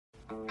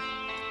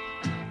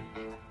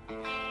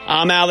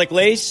I'm Alec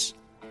Lace.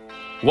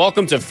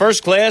 Welcome to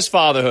First Class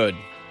Fatherhood.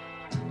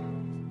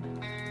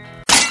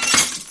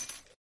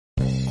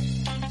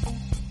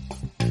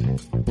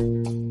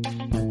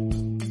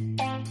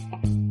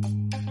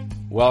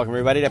 Welcome,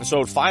 everybody, to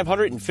episode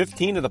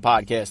 515 of the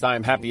podcast. I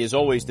am happy, as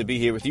always, to be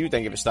here with you.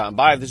 Thank you for stopping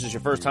by. If this is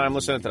your first time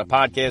listening to the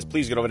podcast,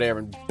 please get over there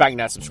and bang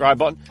that subscribe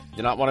button. You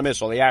do not want to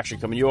miss all the action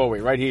coming your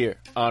way right here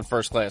on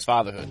First Class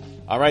Fatherhood.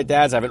 All right,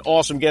 dads, I have an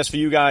awesome guest for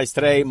you guys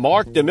today.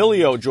 Mark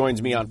D'Amelio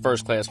joins me on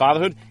First Class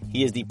Fatherhood.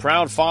 He is the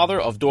proud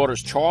father of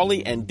daughters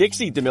Charlie and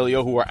Dixie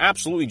D'Amelio, who are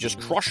absolutely just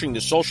crushing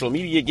the social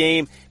media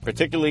game,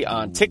 particularly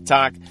on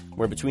TikTok,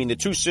 where between the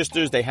two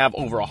sisters, they have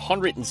over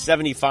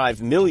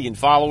 175 million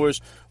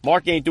followers.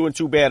 Mark ain't doing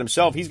too bad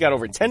himself. He's got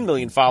over 10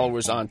 million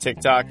followers on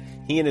TikTok.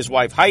 He and his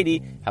wife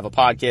Heidi have a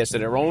podcast of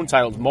their own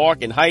titled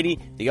Mark and Heidi,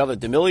 the Other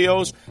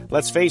D'Amelios.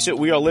 Let's face it,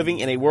 we are living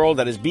in a world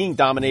that is being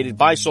dominated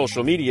by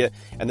social media,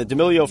 and the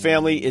D'Amelio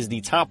family is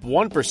the top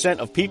 1%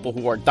 of people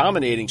who are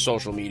dominating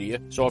social media.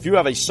 So if you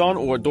have a son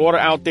or a daughter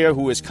out there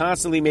who is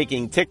constantly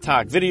making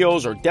TikTok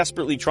videos or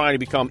desperately trying to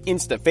become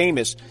Insta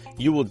famous,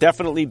 you will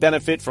definitely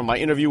benefit from my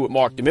interview with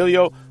Mark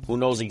D'Amelio, who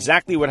knows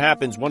exactly what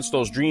happens once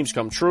those dreams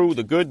come true,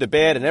 the good, the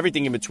bad, and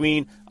everything in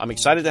between. I'm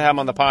excited to have him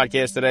on the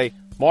podcast today.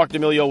 Mark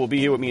D'Amelio will be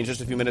here with me in just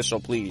a few minutes, so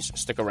please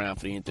stick around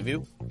for the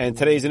interview. And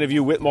today's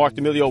interview with Mark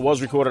D'Amelio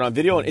was recorded on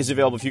video and is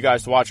available for you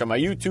guys to watch on my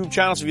YouTube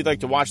channel. So if you'd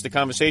like to watch the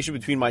conversation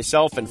between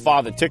myself and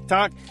Father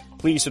TikTok,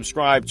 please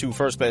subscribe to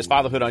First Class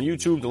Fatherhood on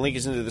YouTube. The link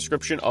is in the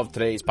description of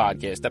today's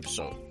podcast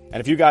episode. And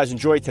if you guys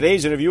enjoyed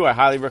today's interview, I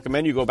highly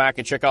recommend you go back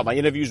and check out my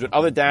interviews with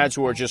other dads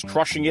who are just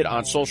crushing it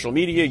on social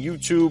media,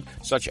 YouTube,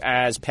 such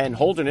as Penn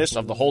Holderness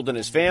of the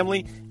Holderness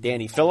family,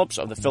 Danny Phillips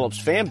of the Phillips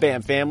Fam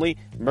Bam family,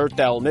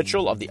 Myrtle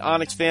Mitchell of the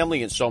Onyx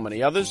family, and so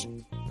many others.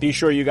 Be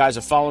sure you guys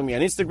are following me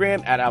on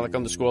Instagram at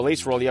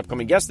Alec_Lace for all the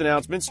upcoming guest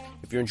announcements.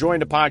 If you're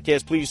enjoying the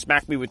podcast, please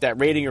smack me with that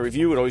rating or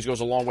review. It always goes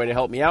a long way to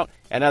help me out.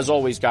 And as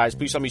always, guys,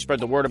 please help me spread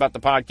the word about the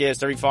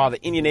podcast. Every father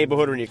in your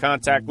neighborhood or in your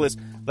contact list,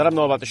 let them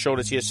know about the show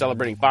that's here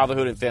celebrating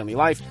fatherhood and family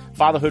life.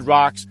 Fatherhood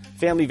rocks,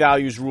 family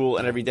values rule,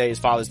 and every day is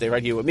Father's Day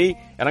right here with me.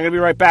 And I'm going to be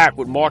right back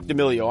with Mark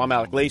D'Amelio. I'm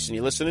Alec Lace, and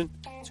you're listening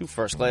to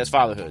First Class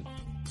Fatherhood.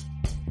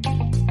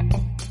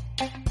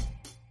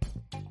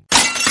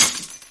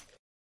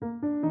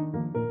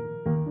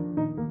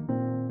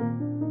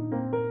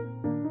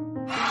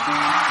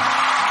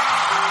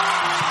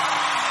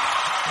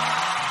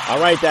 All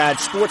right, Dad,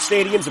 sports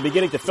stadiums are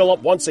beginning to fill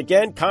up once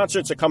again.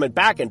 Concerts are coming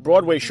back, and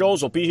Broadway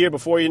shows will be here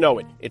before you know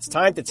it. It's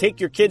time to take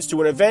your kids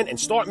to an event and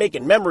start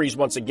making memories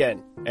once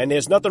again. And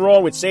there's nothing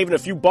wrong with saving a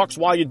few bucks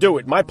while you do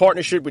it. My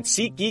partnership with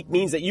SeatGeek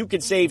means that you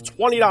can save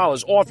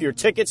 $20 off your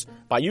tickets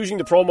by using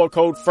the promo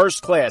code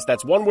FIRSTCLASS.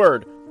 That's one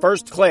word,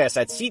 First Class,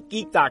 at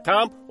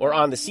SeatGeek.com or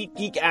on the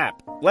SeatGeek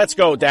app. Let's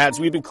go, dads.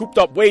 We've been cooped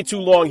up way too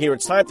long here.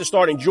 It's time to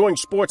start enjoying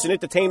sports and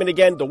entertainment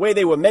again the way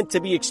they were meant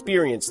to be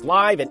experienced,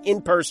 live and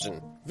in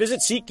person.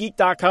 Visit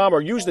SeatGeek.com or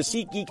use the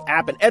SeatGeek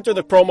app and enter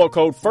the promo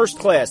code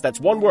FIRSTCLASS.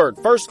 That's one word,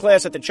 First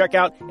Class, at the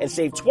checkout, and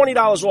save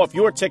 $20 off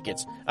your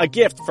tickets. A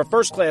gift for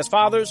First Class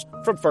fathers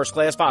from First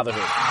Class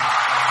Fatherhood.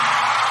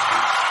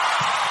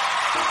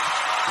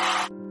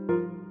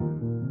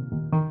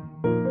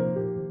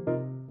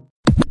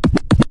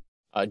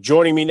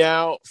 Joining me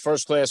now,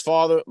 First Class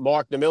Father,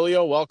 Mark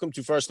D'Amelio. Welcome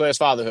to First Class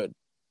Fatherhood.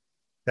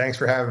 Thanks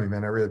for having me,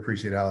 man. I really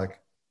appreciate it, Alec.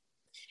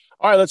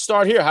 All right, let's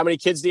start here. How many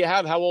kids do you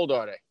have? How old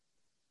are they?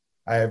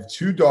 I have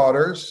two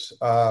daughters.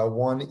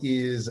 One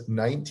is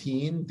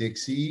 19,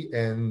 Dixie,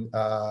 and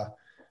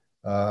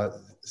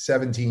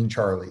 17,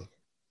 Charlie.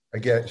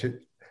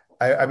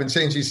 I've been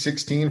saying she's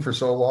 16 for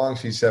so long.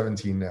 She's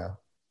 17 now.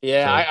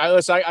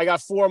 Yeah, so. I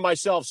got four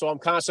myself, so I'm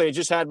constantly, I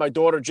just had my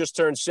daughter just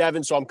turned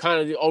 7, so I'm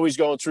kind of always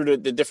going through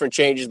the different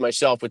changes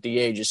myself with the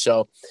ages.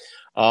 So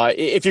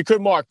if you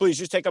could, Mark, please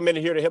just take a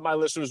minute here to hit my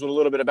listeners with a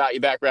little bit about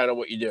your background and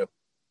what you do.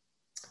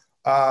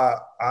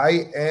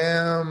 I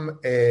am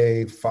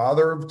a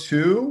father of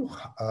two,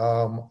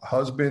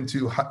 husband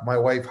to my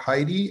wife,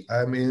 Heidi.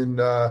 I'm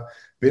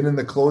been in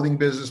the clothing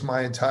business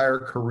my entire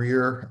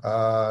career,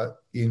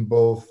 in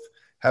both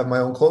have my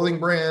own clothing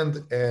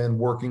brand and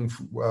working,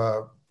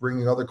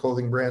 bringing other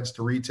clothing brands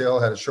to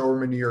retail. Had a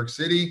showroom in New York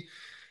City.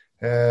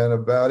 And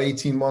about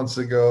 18 months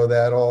ago,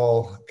 that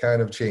all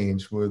kind of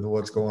changed with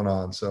what's going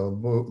on. So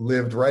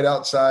lived right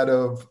outside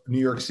of New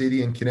York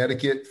City and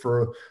Connecticut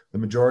for the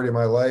majority of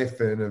my life,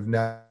 and have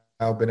now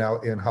been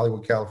out in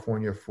Hollywood,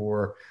 California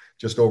for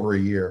just over a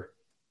year.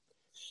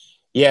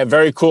 Yeah,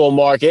 very cool,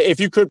 Mark. If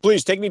you could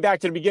please take me back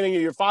to the beginning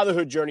of your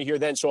fatherhood journey here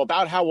then. So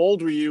about how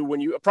old were you when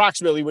you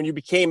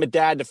became a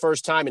dad the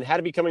first time, and how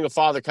did becoming a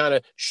father kind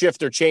of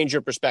shift or change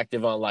your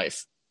perspective on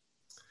life?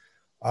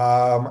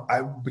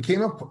 I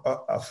became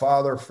a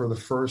father for the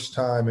first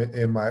time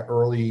in my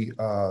early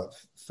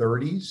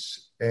 30s,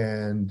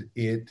 and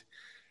it's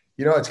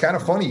kind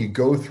of funny. You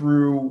go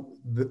through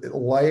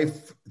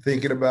life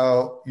thinking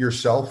about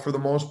yourself for the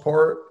most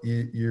part.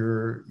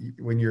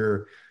 When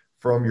you're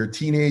from your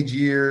teenage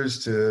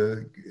years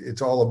to,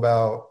 it's all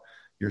about,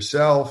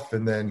 yourself,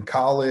 and then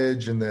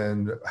college, and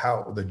then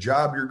how the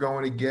job you're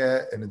going to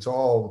get. And it's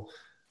all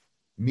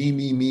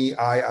me,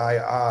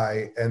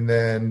 I. And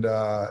then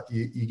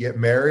you get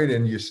married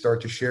and you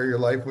start to share your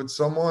life with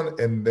someone.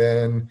 And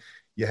then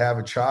you have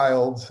a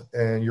child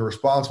and you're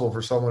responsible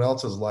for someone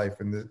else's life.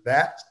 And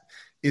that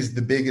is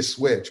the biggest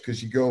switch,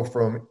 because you go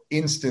from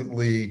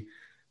instantly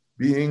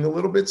being a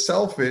little bit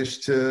selfish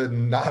to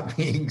not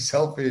being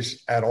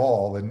selfish at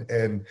all,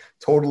 and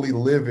totally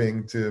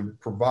living to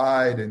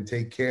provide and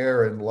take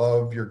care and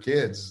love your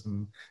kids.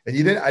 And I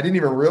didn't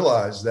even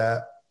realize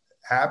that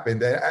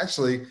happened. And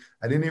actually,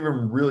 I didn't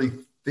even really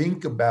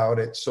think about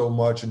it so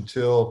much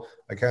until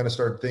I kind of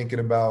started thinking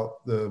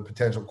about the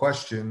potential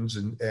questions,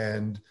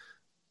 and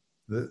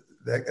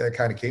that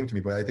kind of came to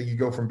me. But I think you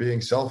go from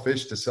being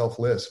selfish to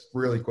selfless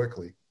really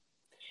quickly.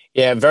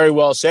 Yeah, very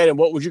well said. And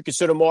what would you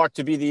consider, Mark,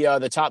 to be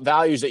the top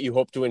values that you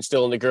hope to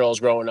instill in the girls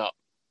growing up?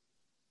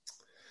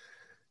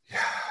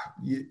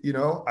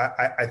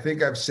 I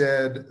think I've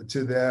said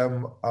to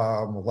them,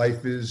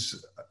 life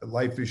is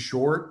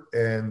short,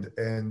 and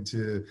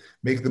to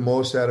make the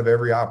most out of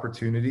every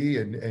opportunity,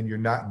 and you're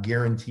not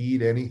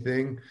guaranteed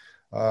anything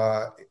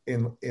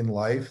in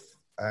life,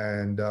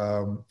 and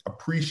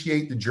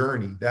appreciate the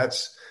journey.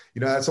 That's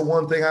the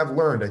one thing I've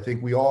learned. I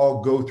think we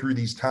all go through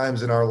these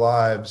times in our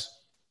lives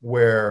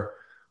where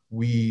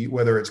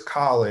whether it's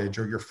college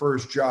or your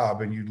first job,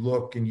 and you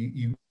look and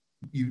you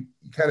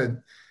kind of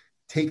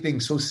take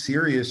things so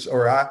serious,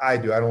 or I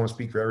do. I don't want to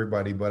speak for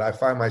everybody, but I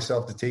find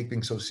myself to take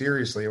things so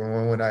seriously.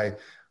 And when I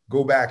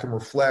go back and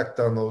reflect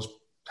on those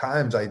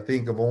times, I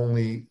think of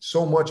only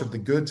so much of the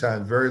good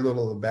times, very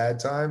little of the bad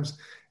times.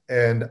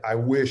 And I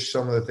wish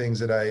some of the things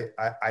that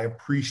I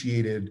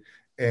appreciated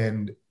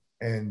and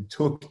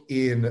took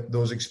in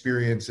those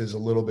experiences a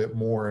little bit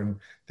more, and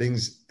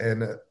things.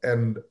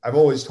 And I've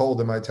always told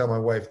them, I tell my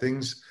wife,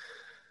 things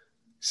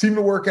seem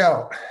to work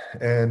out,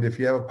 and if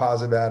you have a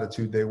positive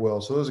attitude, they will.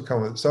 So those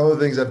are some of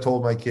the things I've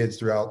told my kids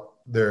throughout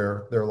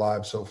their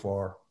lives so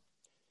far.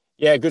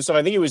 Yeah, good stuff.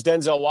 I think it was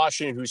Denzel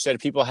Washington who said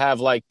people have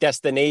like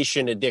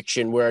destination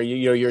addiction, where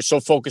you're so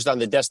focused on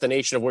the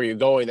destination of where you're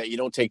going that you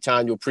don't take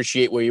time to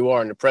appreciate where you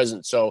are in the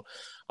present. So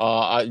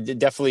I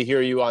definitely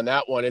hear you on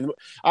that one. And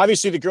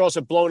obviously the girls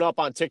have blown up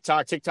on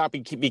TikTok. TikTok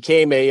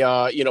became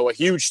a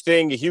huge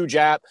thing, a huge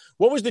app.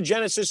 What was the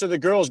genesis of the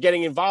girls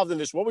getting involved in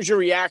this? What was your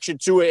reaction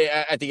to it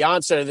at the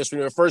onset of this when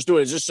you were first doing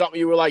it? Is this something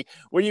you were like,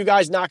 were you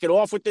guys knocking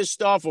off with this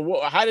stuff?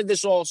 Or how did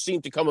this all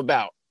seem to come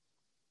about?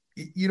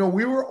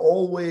 We were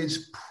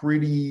always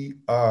pretty,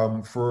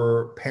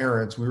 for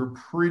parents, we were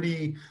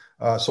pretty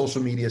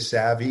social media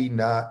savvy,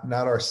 not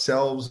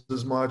ourselves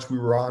as much. We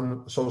were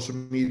on social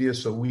media,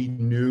 so we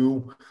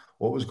knew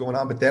what was going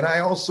on. But then I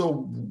also,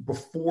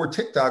 before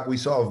TikTok, we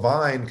saw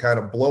Vine kind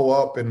of blow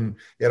up, and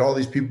you had all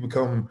these people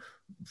become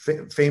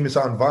famous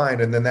on Vine,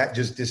 and then that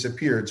just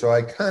disappeared. So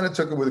I kind of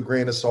took it with a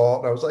grain of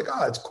salt, and I was like,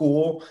 it's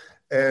cool.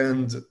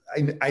 And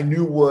I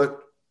knew what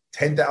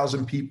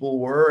 10,000 people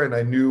were, and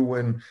I knew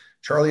when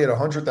Charlie had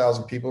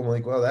 100,000 people. I'm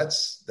like, well,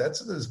 that's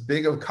as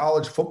big of a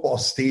college football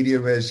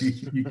stadium as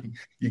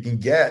you can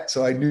get.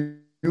 So I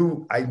knew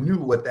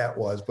what that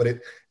was, but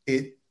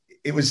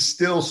it was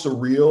still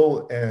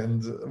surreal,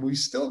 and we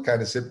still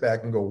kind of sit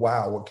back and go,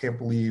 wow, I can't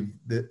believe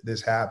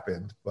this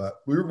happened. But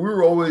we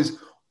were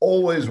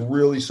always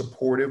really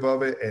supportive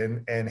of it,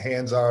 and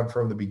hands-on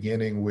from the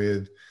beginning,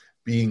 with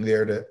being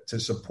there to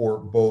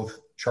support both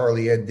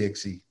Charlie and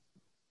Dixie.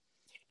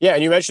 Yeah,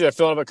 and you mentioned they're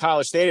filling up a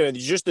college stadium, and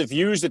just the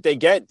views that they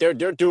get, they're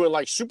doing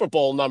like Super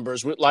Bowl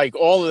numbers with like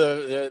all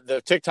the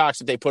TikToks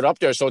that they put up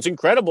there. So it's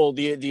incredible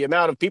the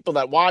amount of people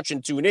that watch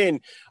and tune in,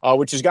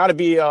 which has got to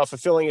be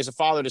fulfilling as a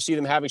father to see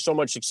them having so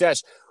much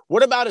success.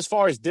 What about as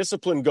far as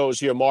discipline goes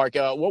here, Mark?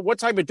 What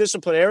type of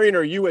disciplinarian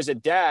are you as a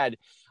dad?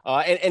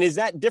 And is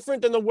that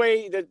different than the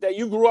way that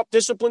you grew up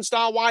discipline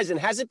style wise?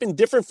 And has it been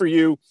different for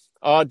you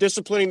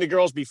disciplining the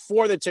girls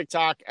before the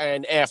TikTok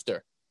and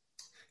after?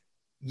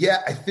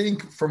 Yeah, I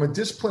think from a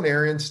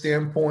disciplinarian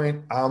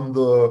standpoint, I'm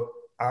the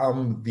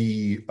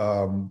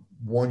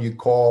one you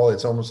call.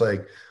 It's almost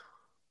like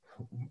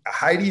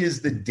Heidi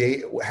is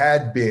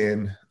had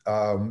been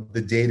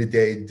the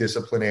day-to-day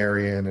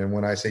disciplinarian. And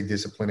when I say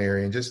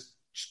disciplinarian, just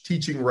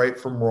teaching right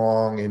from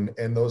wrong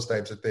and those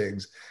types of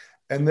things.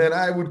 And then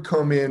I would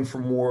come in for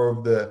more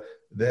of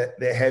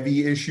the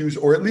heavy issues,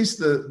 or at least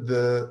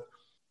the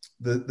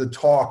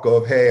talk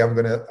of, hey,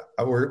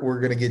 we're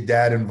gonna get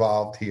dad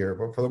involved here.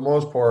 But for the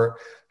most part,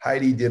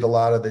 Heidi did a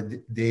lot of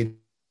the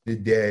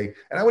day,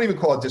 and I wouldn't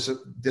even call it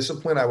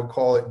discipline. I would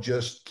call it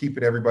just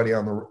keeping everybody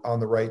on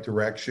the right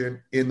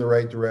direction, in the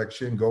right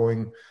direction,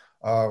 going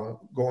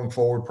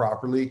forward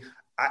properly.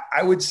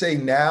 I would say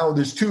now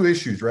there's two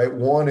issues, right?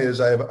 One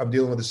is I'm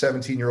dealing with a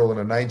 17-year-old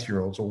and a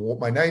 19-year-old. So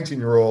my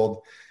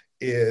 19-year-old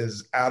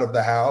is out of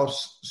the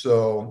house,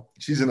 so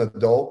she's an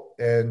adult,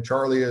 and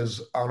Charlie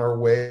is on her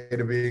way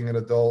to being an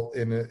adult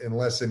in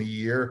less than a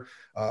year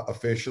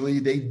officially.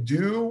 They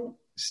do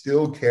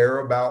still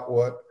care about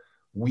what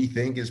we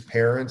think as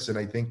parents, and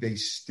I think they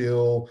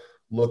still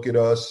look at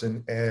us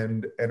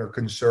and are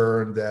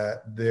concerned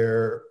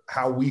that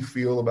how we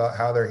feel about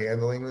how they're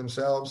handling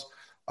themselves.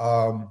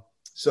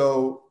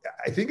 So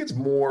I think it's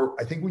more,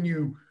 I think when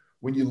you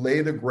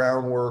lay the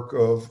groundwork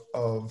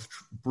of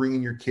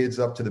bringing your kids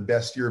up to the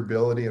best of your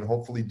ability and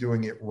hopefully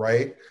doing it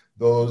right,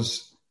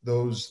 those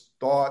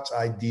thoughts,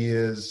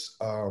 ideas,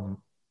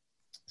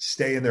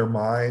 stay in their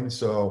mind.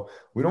 So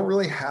we don't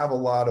really have a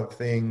lot of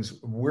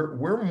things.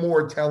 We're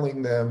more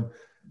telling them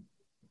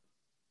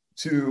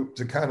to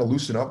kind of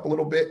loosen up a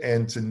little bit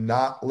and to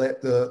not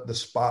let the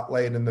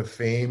spotlight and the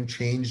fame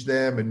change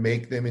them and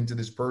make them into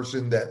this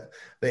person that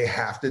they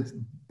have to.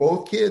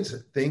 Both kids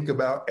think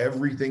about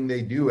everything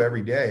they do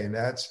every day. And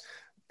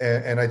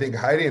I think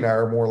Heidi and I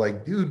are more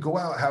like, dude, go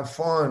out, have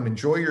fun,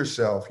 enjoy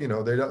yourself. You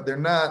know, they're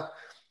not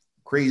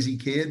crazy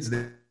kids.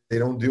 They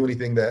don't do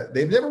anything that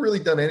they've never really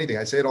done anything.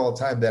 I say it all the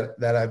time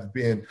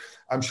that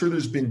I'm sure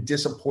there's been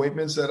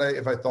disappointments that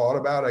if I thought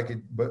about, I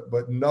could,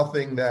 but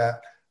nothing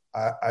that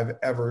I've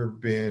ever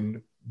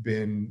been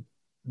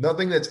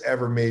nothing that's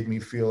ever made me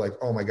feel like,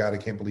 oh my God, I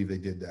can't believe they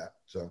did that.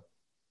 So.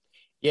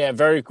 Yeah,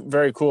 very,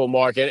 very cool,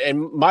 Mark.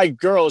 And my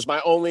girl is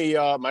my only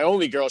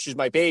girl. She's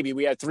my baby.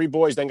 We had 3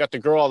 boys, then got the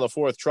girl on the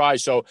 4th try.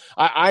 So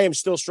I am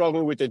still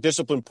struggling with the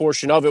discipline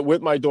portion of it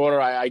with my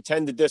daughter. I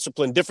tend to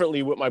discipline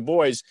differently with my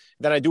boys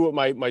than I do with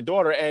my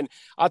daughter. And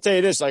I'll tell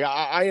you this, like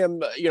I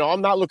am,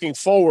 I'm not looking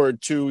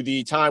forward to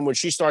the time when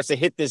she starts to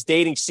hit this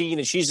dating scene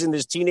and she's in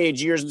this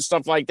teenage years and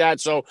stuff like that.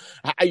 So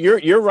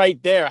you're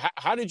right there.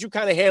 How did you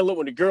kind of handle it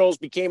when the girls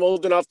became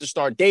old enough to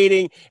start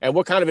dating? And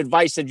what kind of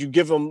advice did you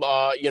give them,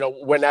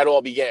 when that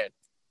all began?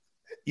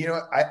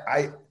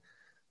 I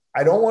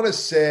don't want to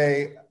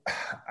say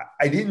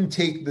I didn't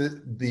take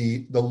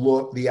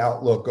the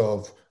outlook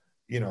of,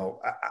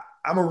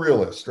 I'm a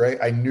realist, right?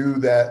 I knew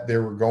that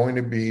there were going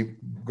to be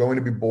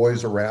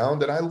boys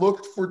around, and I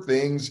looked for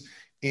things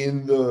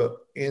in the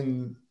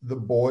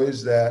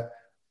boys that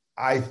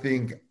I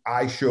think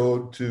I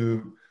showed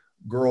to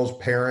girls'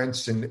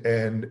 parents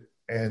and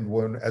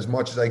when as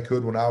much as I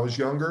could when I was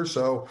younger.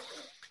 So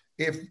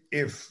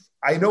if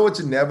I know it's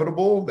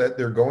inevitable that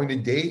they're going to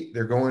date,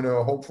 they're going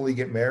to hopefully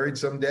get married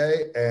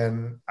someday.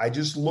 And I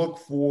just look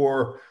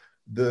for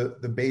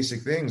the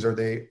basic things. Are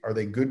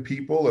they good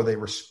people? Are they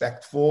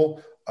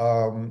respectful?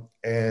 And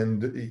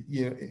those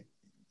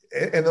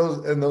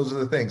are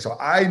the things. So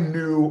I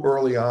knew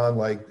early on,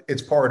 like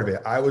it's part of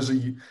it. I was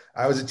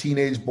a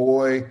teenage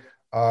boy.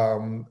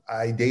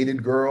 I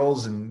dated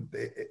girls and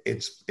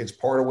it's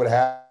part of what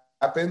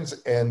happens.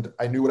 And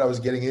I knew what I was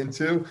getting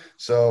into.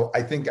 So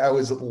I think I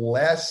was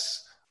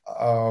less,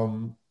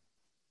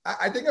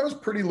 I think I was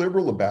pretty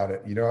liberal about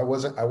it. I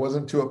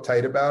wasn't too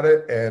uptight about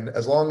it. And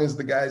as long as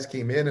the guys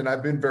came in, and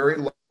I've been very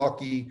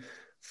lucky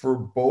for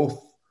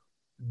both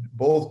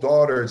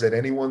daughters and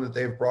anyone that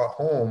they've brought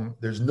home,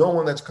 there's no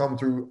one that's come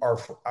through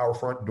our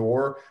front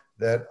door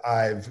that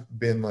I've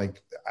been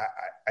like,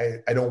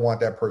 I don't want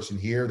that person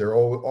here. They're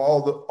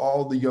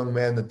all the young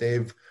men that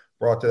they've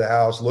brought to the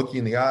house, look you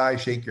in the eye,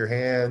 shake your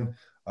hand.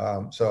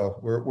 So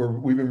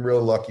we've been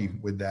real lucky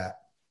with that.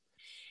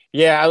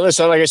 Yeah,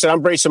 listen, like I said,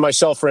 I'm bracing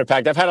myself for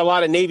impact. I've had a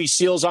lot of Navy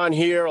SEALs on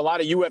here, a lot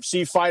of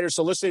UFC fighters.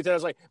 So listening to that, I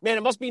was like, man,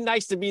 it must be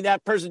nice to be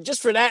that person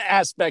just for that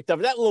aspect of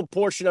it. That little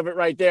portion of it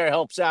right there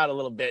helps out a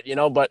little bit,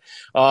 But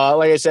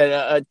like I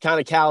said,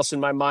 kind of callous in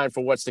my mind for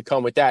what's to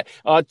come with that.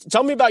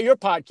 Tell me about your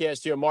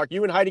podcast here, Mark.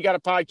 You and Heidi got a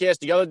podcast,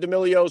 the other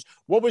D'Amelios.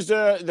 What was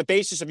the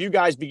basis of you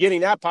guys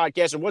beginning that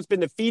podcast, and what's been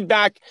the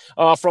feedback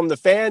from the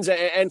fans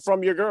and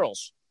from your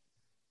girls?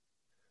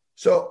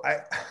 So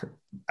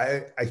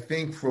I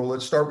think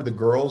let's start with the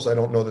girls. I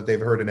don't know that they've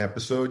heard an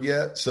episode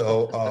yet.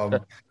 So,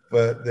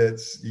 but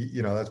that's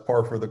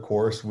par for the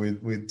course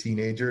with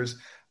teenagers.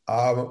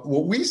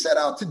 What we set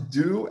out to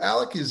do,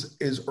 Alec,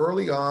 is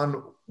early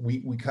on,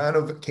 we kind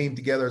of came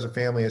together as a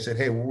family and said,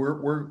 hey,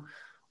 we're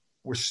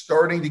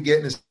starting to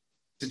get in a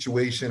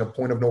situation, a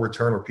point of no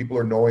return where people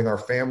are knowing our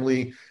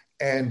family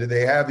and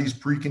they have these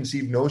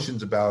preconceived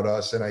notions about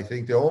us. And I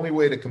think the only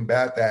way to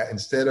combat that,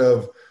 instead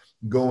of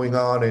going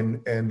on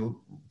and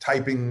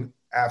typing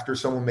after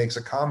someone makes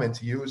a comment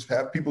to you, is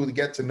have people to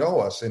get to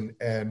know us. And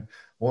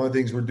one of the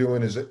things we're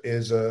doing is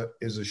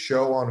a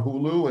show on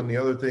Hulu. And the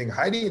other thing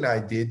Heidi and I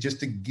did,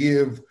 just to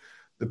give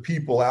the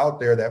people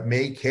out there that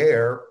may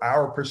care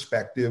our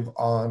perspective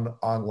on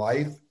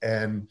life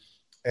and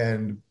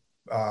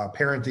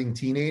parenting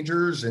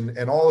teenagers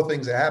and all the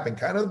things that happen,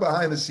 kind of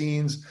behind the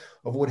scenes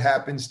of what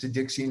happens to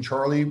Dixie and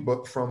Charlie,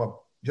 but from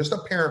just a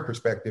parent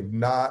perspective,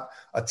 not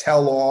a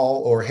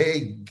tell-all or,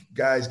 hey,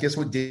 guys, guess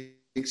what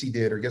Dixie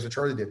did or guess what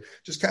Charlie did.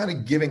 Just kind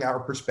of giving our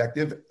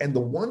perspective. And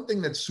the one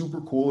thing that's super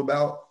cool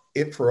about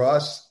it for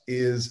us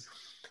is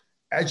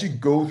as you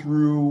go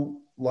through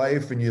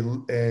life and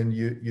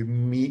you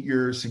meet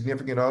your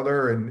significant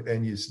other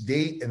and you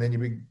date and then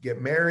you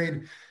get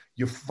married,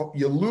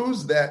 you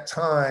lose that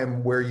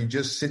time where you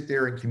just sit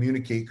there and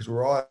communicate, because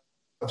we're all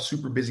have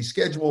super busy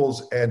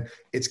schedules, and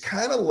it's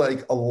kind of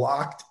like a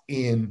locked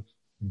in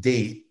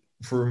date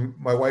for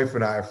my wife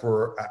and I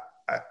for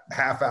a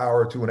half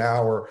hour to an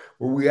hour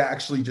where we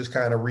actually just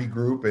kind of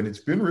regroup. And it's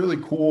been really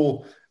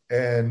cool.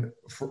 And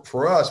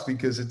for us,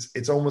 because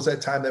it's almost that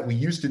time that we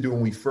used to do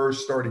when we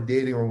first started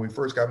dating or when we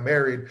first got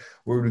married,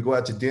 where we would go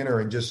out to dinner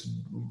and just,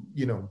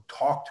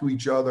 talk to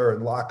each other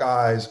and lock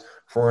eyes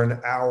for an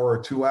hour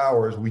or 2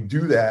 hours. We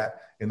do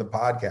that in the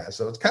podcast.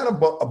 So it's kind of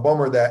a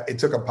bummer that it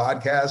took a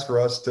podcast for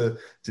us to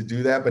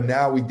do that. But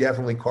now we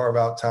definitely carve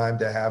out time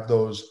to have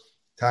those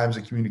times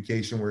of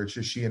communication where it's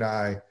just she and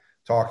I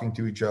talking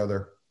to each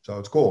other. So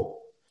it's cool.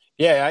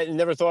 Yeah, I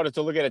never thought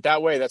to look at it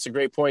that way. That's a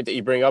great point that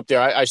you bring up there.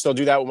 I still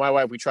do that with my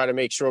wife. We try to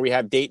make sure we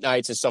have date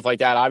nights and stuff like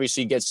that.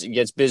 Obviously, it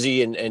gets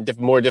busy and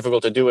more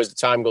difficult to do as the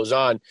time goes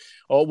on.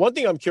 One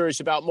thing I'm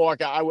curious about,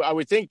 Mark, I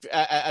would think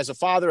as a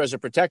father, as a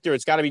protector,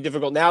 it's got to be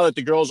difficult now that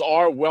the girls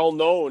are well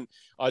known.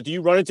 Do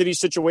you run into these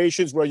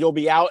situations where you'll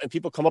be out and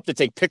people come up to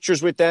take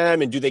pictures with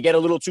them? And do they get a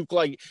little too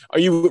are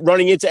you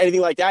running into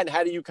anything like that? And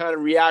how do you kind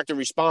of react or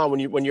respond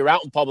when you're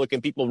out in public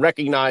and people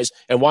recognize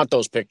and want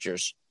those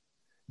pictures?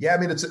 Yeah, I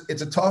mean,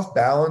 it's a tough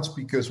balance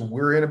because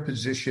we're in a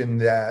position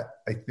that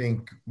I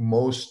think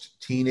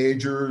most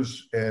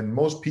teenagers and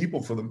most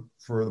people for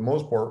the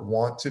most part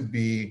want to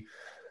be,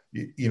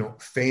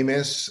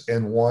 famous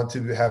and want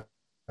to have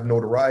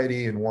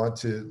notoriety and want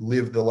to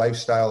live the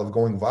lifestyle of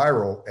going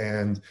viral.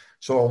 And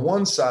so on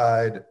one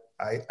side,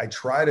 I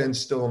try to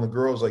instill in the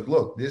girls, like,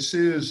 look,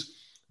 there's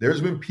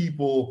been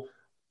people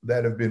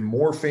that have been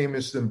more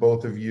famous than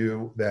both of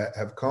you that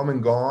have come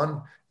and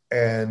gone.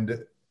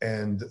 And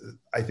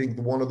I think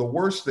one of the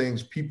worst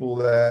things, people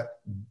that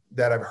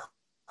I've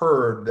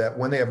heard that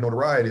when they have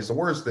notoriety is the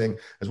worst thing,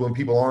 is when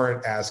people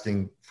aren't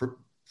asking for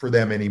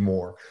them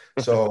anymore.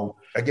 So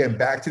again,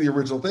 back to the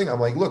original thing, I'm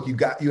like, look, you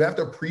have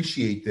to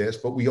appreciate this,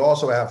 but we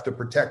also have to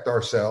protect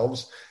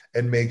ourselves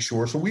and make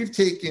sure. So we've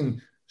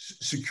taken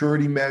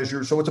security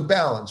measures. So it's a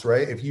balance,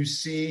 right? If you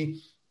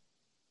see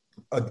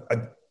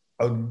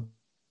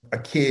a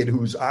kid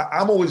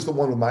I'm always the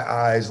one with my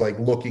eyes, like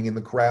looking in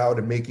the crowd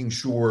and making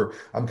sure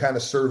I'm kind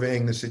of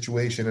surveying the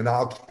situation, and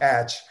I'll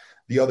catch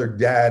the other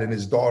dad and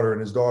his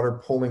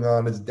daughter pulling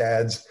on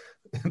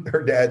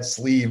her dad's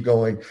sleeve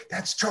going,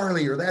 "That's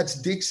Charlie," or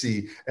 "That's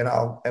Dixie." And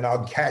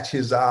I'll catch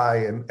his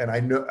eye. And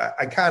I know,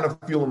 I kind of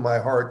feel in my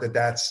heart that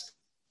that's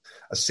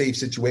a safe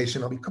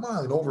situation. I'll be, "Come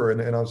on over."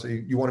 And I'll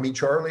say, "You want to meet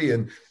Charlie?"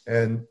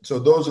 And so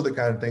those are the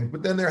kind of things.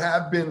 But then there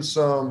have been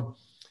some,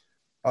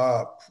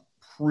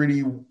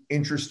 pretty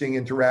interesting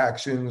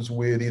interactions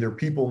with either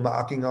people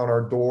knocking on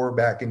our door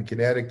back in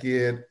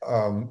Connecticut.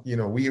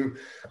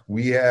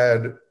 We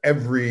had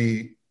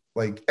every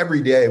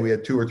day we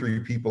had 2 or 3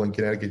 people in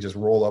Connecticut just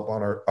roll up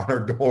on our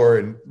door,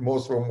 and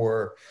most of them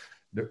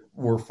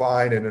were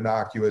fine and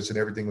innocuous and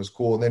everything was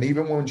cool. And then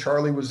even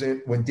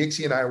when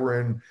Dixie and I were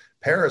in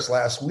Paris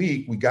last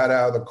week, we got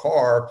out of the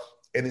car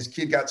and this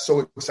kid got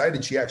so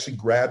excited, she actually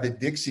grabbed at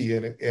Dixie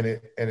and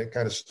it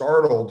kind of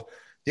startled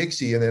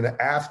Dixie. And then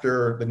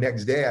after the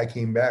next day I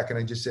came back and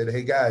I just said,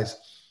 "Hey guys,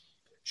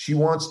 she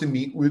wants to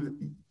meet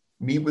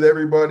with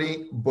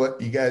everybody, but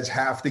you guys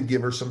have to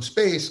give her some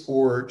space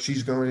or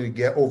she's going to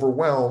get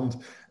overwhelmed."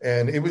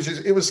 And it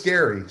was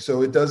scary.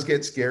 So it does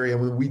get scary.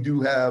 And we do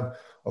have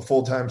a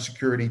full-time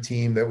security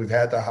team that we've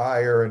had to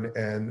hire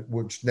and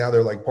which now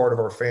they're like part of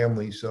our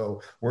family.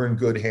 So we're in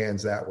good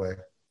hands that way.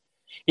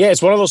 Yeah,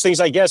 it's one of those things,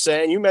 I guess,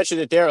 and you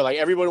mentioned it there, like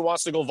everyone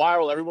wants to go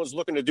viral. Everyone's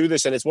looking to do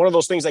this. And it's one of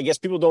those things, I guess,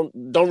 people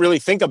don't really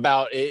think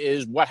about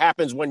is what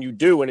happens when you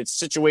do. And it's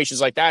situations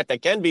like that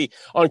can be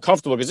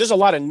uncomfortable because there's a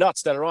lot of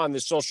nuts that are on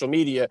this social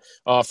media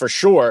for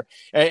sure.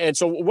 And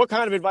so what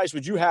kind of advice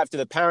would you have to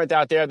the parent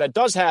out there that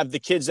does have the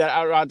kids that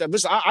are out there?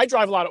 Listen, I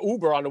drive a lot of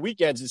Uber on the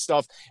weekends and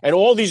stuff. And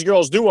all these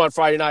girls do on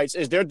Friday nights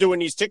is they're doing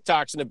these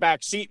TikToks in the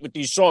back seat with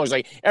these songs.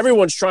 Like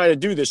everyone's trying to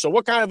do this. So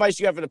what kind of advice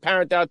do you have for the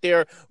parent out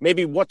there?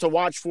 Maybe what to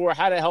watch for,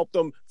 how to help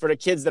them for the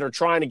kids that are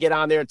trying to get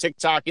on there,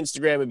 TikTok,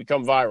 Instagram, and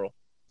become viral?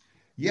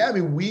 Yeah, I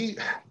mean,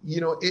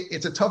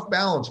 it's a tough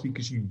balance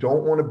because you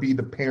don't want to be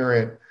the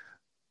parent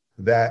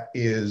that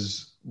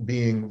is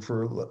being,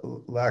 for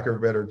lack of a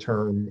better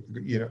term,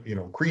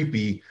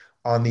 creepy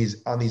on these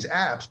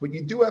apps, but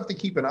you do have to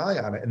keep an eye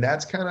on it. And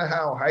that's kind of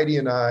how Heidi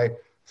and I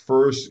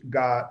first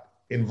got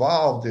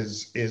involved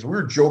is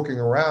we're joking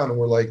around and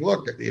we're like,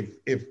 look,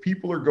 if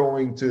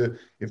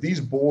these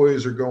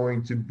boys are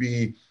going to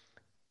be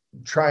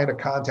trying to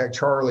contact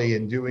Charlie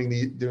and doing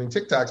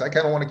TikToks, I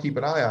kind of want to keep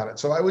an eye on it.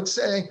 So I would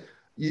say,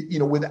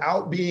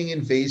 without being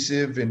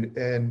invasive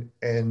and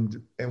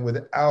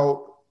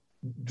without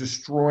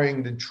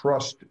destroying the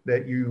trust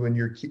that you and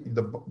your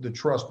the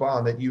trust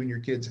bond that you and your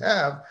kids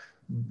have,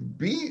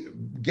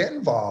 get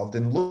involved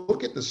and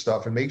look at the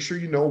stuff and make sure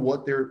you know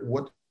what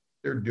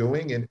they're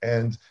doing.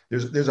 And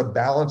there's a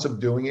balance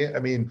of doing it. I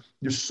mean,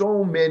 there's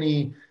so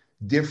many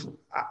different,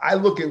 I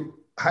look at,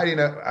 Heidi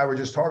and I were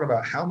just talking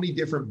about how many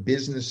different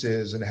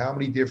businesses and how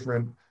many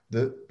different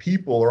the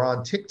people are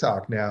on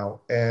TikTok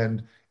now.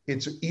 And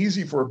it's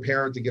easy for a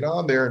parent to get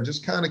on there and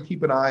just kind of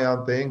keep an eye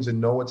on things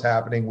and know what's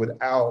happening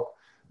without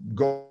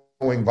going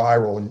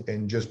viral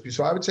and just,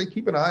 so I would say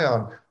keep an eye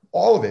on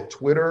all of it: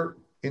 Twitter,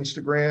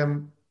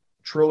 Instagram,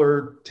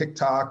 Triller,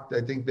 TikTok,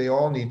 I think they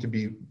all need to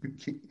be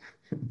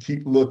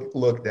keep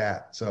looked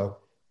at. So.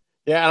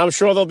 Yeah, and I'm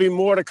sure there'll be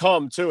more to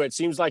come too. It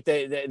seems like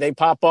they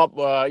pop up,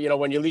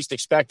 when you least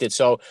expect it.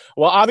 So,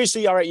 well,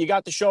 obviously, all right, you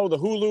got the show, the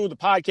Hulu, the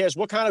podcast.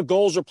 What kind of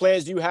goals or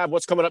plans do you have?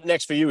 What's coming up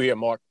next for you here,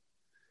 Mark?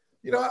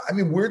 I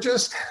mean, we're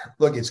just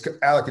look.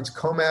 Alec. It's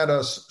come at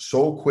us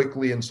so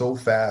quickly and so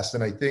fast,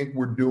 and I think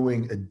we're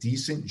doing a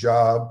decent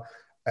job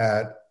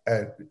at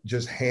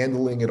just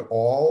handling it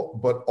all.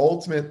 But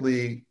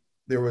ultimately,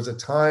 there was a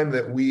time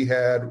that we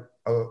had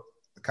a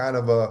kind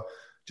of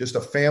just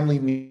a family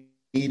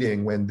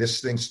meeting when this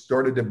thing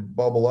started to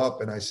bubble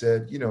up. And I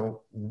said,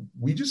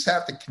 we just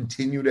have to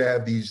continue to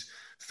have these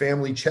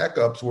family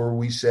checkups where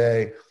we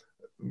say,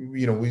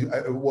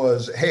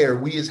 hey, are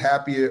we as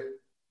happy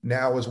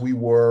now as we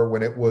were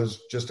when it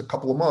was just a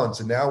couple of months?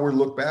 And now we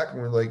look back and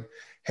we're like,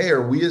 hey,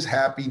 are we as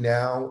happy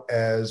now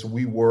as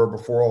we were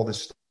before all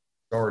this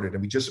started?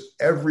 And we just,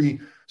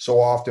 every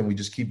so often, we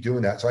just keep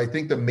doing that. So I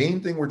think the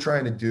main thing we're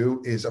trying to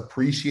do is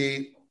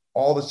appreciate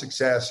all the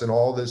success and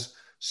all this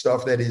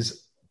stuff that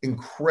is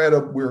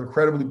incredible. We're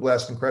incredibly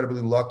blessed,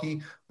 incredibly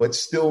lucky, but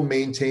still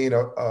maintain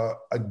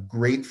a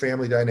great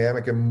family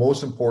dynamic, and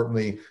most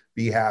importantly,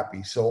 be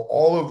happy. So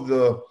all of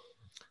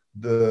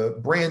the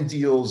brand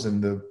deals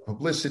and the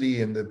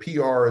publicity and the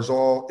PR is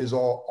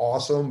all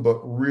awesome, but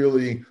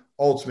really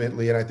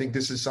ultimately, and I think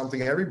this is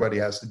something everybody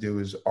has to do,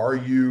 is are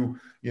you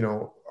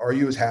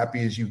as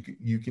happy as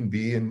you can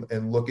be,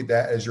 and look at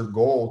that as your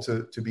goal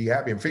to be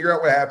happy and figure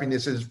out what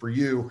happiness is for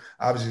you,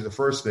 obviously the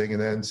first thing.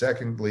 And then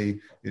secondly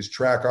is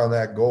track on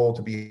that goal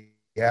to be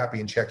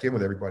happy and check in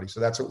with everybody. So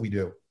that's what we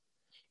do.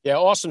 Yeah,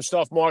 awesome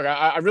stuff, Mark.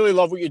 I really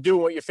love what you do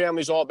and what your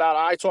family's all about.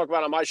 I talk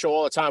about on my show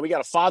all the time. We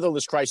got a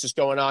fatherless crisis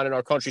going on in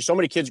our country. So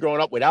many kids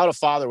growing up without a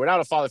father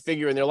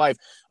figure in their life.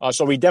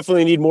 So we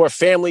definitely need more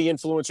family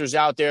influencers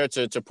out there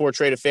to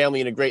portray the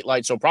family in a great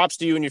light. So props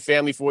to you and your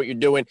family for what you're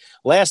doing.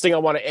 Last thing I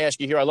want to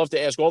ask you here, I love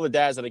to ask all the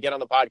dads that I get on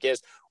the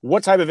podcast,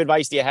 what type of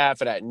advice do you have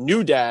for that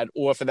new dad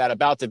or for that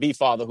about-to-be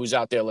father who's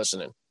out there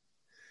listening?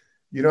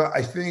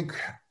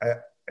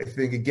 I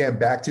think, again,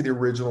 back to the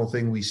original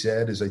thing we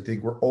said is I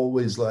think we're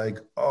always like,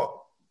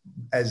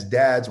 as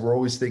dads, we're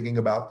always thinking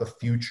about the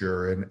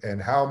future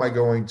and how am I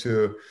going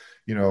to,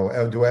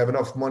 do I have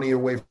enough money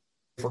away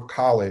for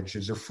college?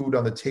 Is there food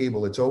on the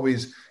table? It's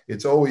always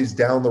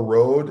down the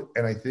road.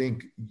 And I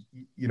think,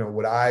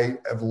 what I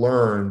have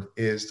learned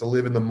is to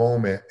live in the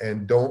moment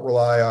and don't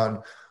rely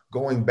on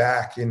going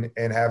back and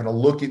having to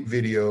look at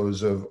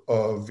videos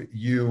of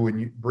you and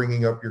you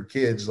bringing up your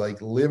kids.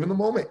 Like, live in the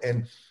moment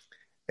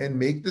and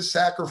make the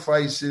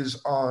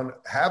sacrifices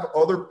have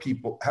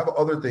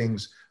other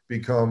things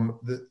become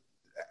the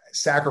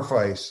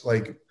sacrifice.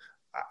 Like,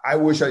 I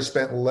wish I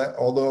spent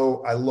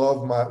although I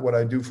love what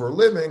I do for a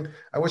living,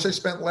 I wish I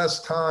spent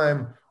less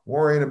time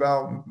worrying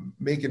about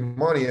making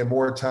money and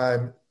more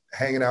time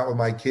hanging out with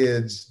my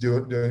kids,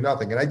 doing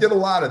nothing. And I did a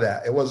lot of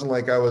that. It wasn't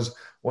like I was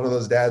one of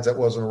those dads that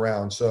wasn't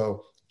around.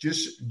 So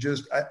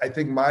I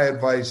think my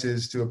advice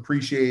is to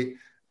appreciate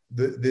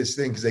this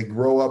thing, because they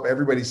grow up,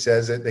 everybody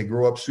says it, they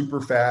grow up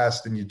super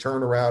fast and you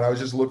turn around. I was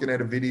just looking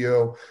at a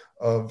video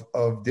of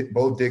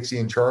both Dixie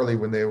and Charlie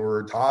when they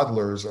were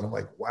toddlers, and I'm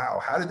like, wow,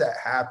 how did that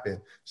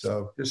happen?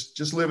 So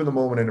just live in the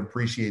moment and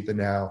appreciate the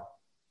now.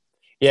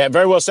 Yeah,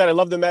 very well said. I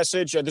love the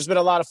message. This has been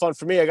a lot of fun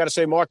for me. I got to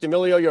say, Mark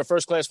D'Amelio, you're a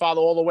first-class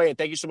father all the way, and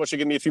thank you so much for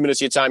giving me a few minutes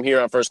of your time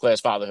here on First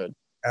Class Fatherhood.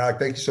 Alec,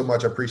 thank you so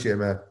much. I appreciate it,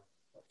 man.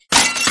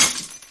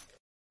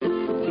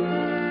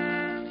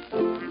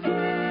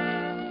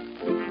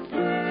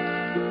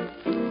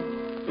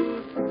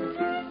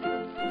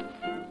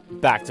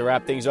 Back to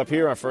wrap things up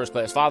here on First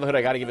Class Fatherhood.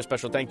 I got to give a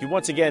special thank you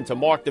once again to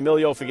Mark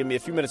D'Amelio for giving me a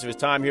few minutes of his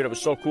time here. That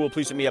was so cool.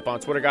 Please hit me up on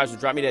Twitter, guys, or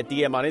drop me that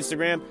DM on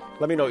Instagram.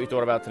 Let me know what you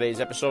thought about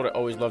today's episode. I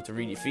always love to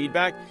read your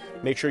feedback.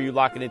 Make sure you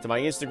lock it into my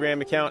Instagram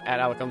account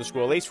at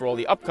Alec_Lace for all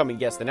the upcoming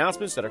guest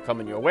announcements that are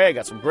coming your way. I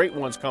got some great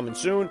ones coming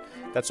soon.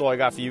 That's all I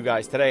got for you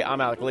guys today.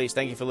 I'm Alec Lace.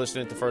 Thank you for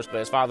listening to First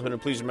Class Fatherhood.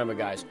 And please remember,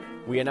 guys,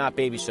 we are not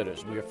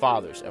babysitters. We are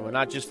fathers. And we're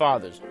not just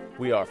fathers.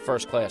 We are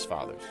first-class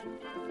fathers.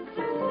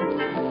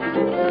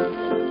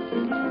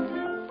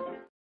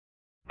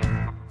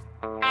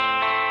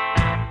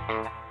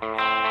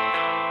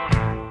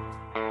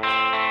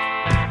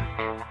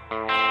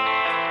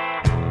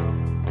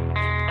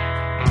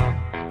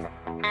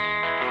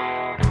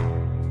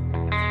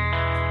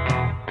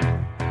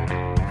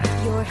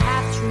 Your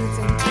half-truths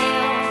and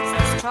tales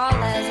as tall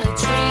as